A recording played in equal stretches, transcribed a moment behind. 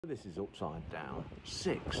This is Upside Down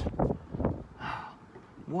 6.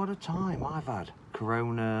 What a time I've had.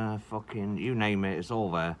 Corona, fucking, you name it, it's all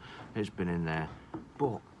there. It's been in there.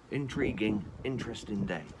 But, intriguing, interesting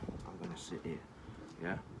day. I'm going to sit here.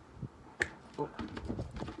 Yeah? Oh.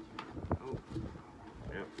 Oh.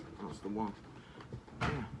 Yep, that's the one. Yeah.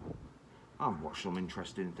 I've watched some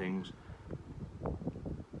interesting things.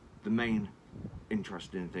 The main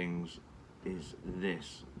interesting things is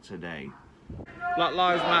this today. Black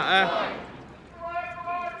Lives Matter.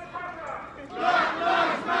 Black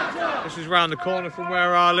Lives Matter. This is round the corner from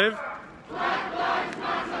where I live. Black Lives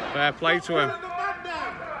Matter. Fair play to him.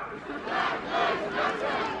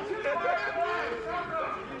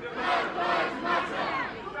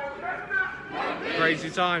 Crazy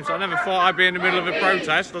times. I never thought I'd be in the middle of a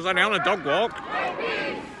protest. I was only on a dog walk.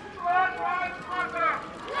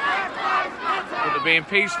 But they're being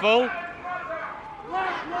peaceful.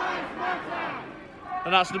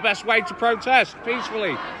 And that's the best way to protest,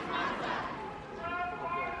 peacefully.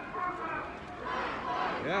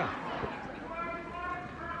 Yeah.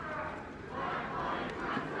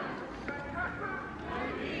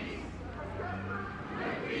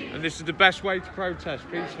 And this is the best way to protest,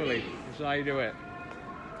 peacefully. This is how you do it.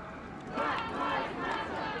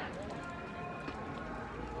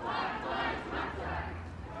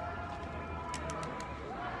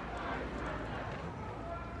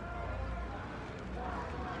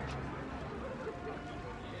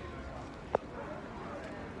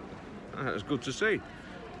 It's good to see.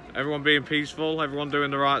 Everyone being peaceful, everyone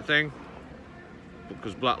doing the right thing,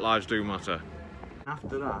 because Black Lives do matter.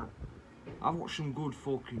 After that, I've watched some good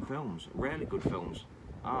fucking films, really good films.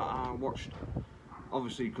 I watched,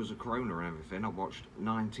 obviously because of Corona and everything, I watched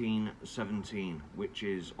 1917, which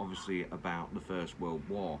is obviously about the First World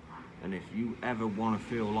War. And if you ever want to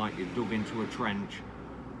feel like you're dug into a trench,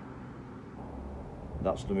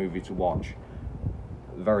 that's the movie to watch.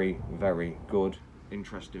 Very, very good,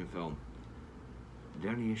 interesting film. The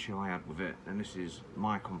only issue I had with it, and this is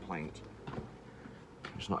my complaint,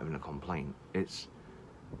 it's not even a complaint, it's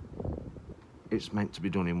meant to be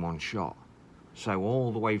done in one shot. So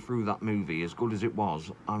all the way through that movie, as good as it was,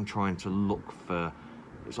 I'm trying to look for,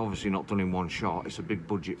 it's obviously not done in one shot, it's a big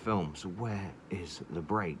budget film, so where is the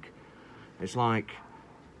break? It's like,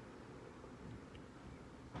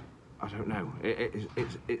 I don't know,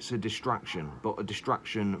 it's a distraction, but a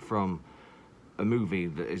distraction from a movie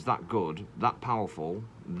that is that good, that powerful,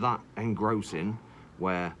 that engrossing,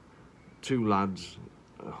 where two lads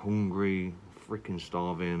are hungry, freaking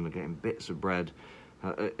starving, they're getting bits of bread.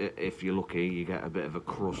 If you're lucky, you get a bit of a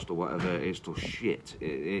crust or whatever. It's just shit.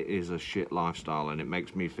 It is a shit lifestyle, and it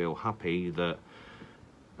makes me feel happy that,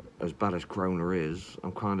 as bad as Corona is,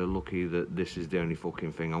 I'm kind of lucky that this is the only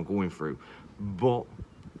fucking thing I'm going through. But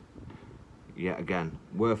yet again,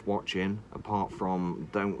 worth watching, apart from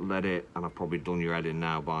don't let it, and I've probably done your head in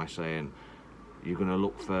now by saying you're going to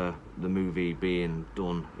look for the movie being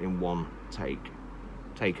done in one take,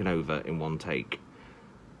 taken over in one take.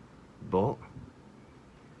 But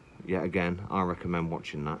yet again, I recommend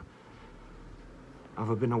watching that.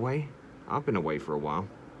 Have I been away? I've been away for a while.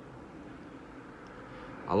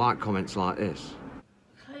 I like comments like this.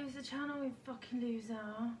 Close the channel, you fucking loser.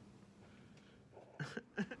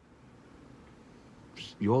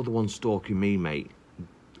 You're the one stalking me, mate.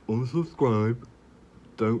 Unsubscribe.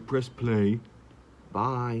 Don't press play.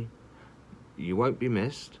 Bye. You won't be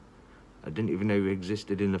missed. I didn't even know you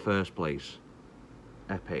existed in the first place.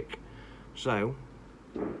 Epic. So,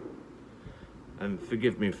 and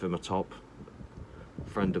forgive me for my top. A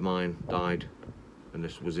friend of mine died, and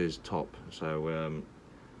this was his top. So,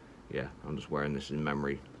 yeah, I'm just wearing this in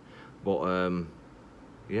memory. But,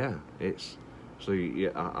 yeah, it's... So,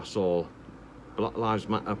 yeah, I saw Black Lives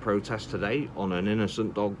Matter protest today on an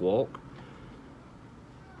innocent dog walk.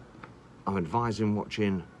 I'm advising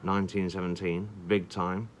watching 1917, big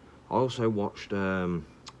time. I also watched,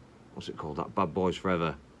 what's it called, that Bad Boys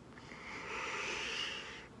Forever.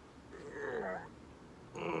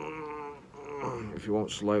 If you want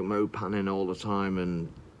slow-mo panning all the time and,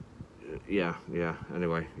 yeah,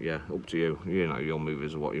 anyway, yeah, up to you. You know, your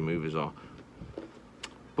movies are what your movies are.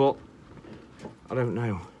 But, I don't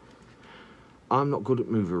know. I'm not good at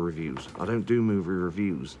movie reviews. I don't do movie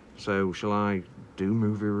reviews. So shall I do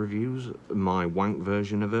movie reviews? My wank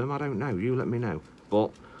version of them? I don't know. You let me know.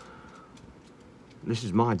 But this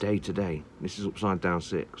is my day today. This is Upside Down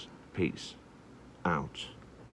 6. Peace out.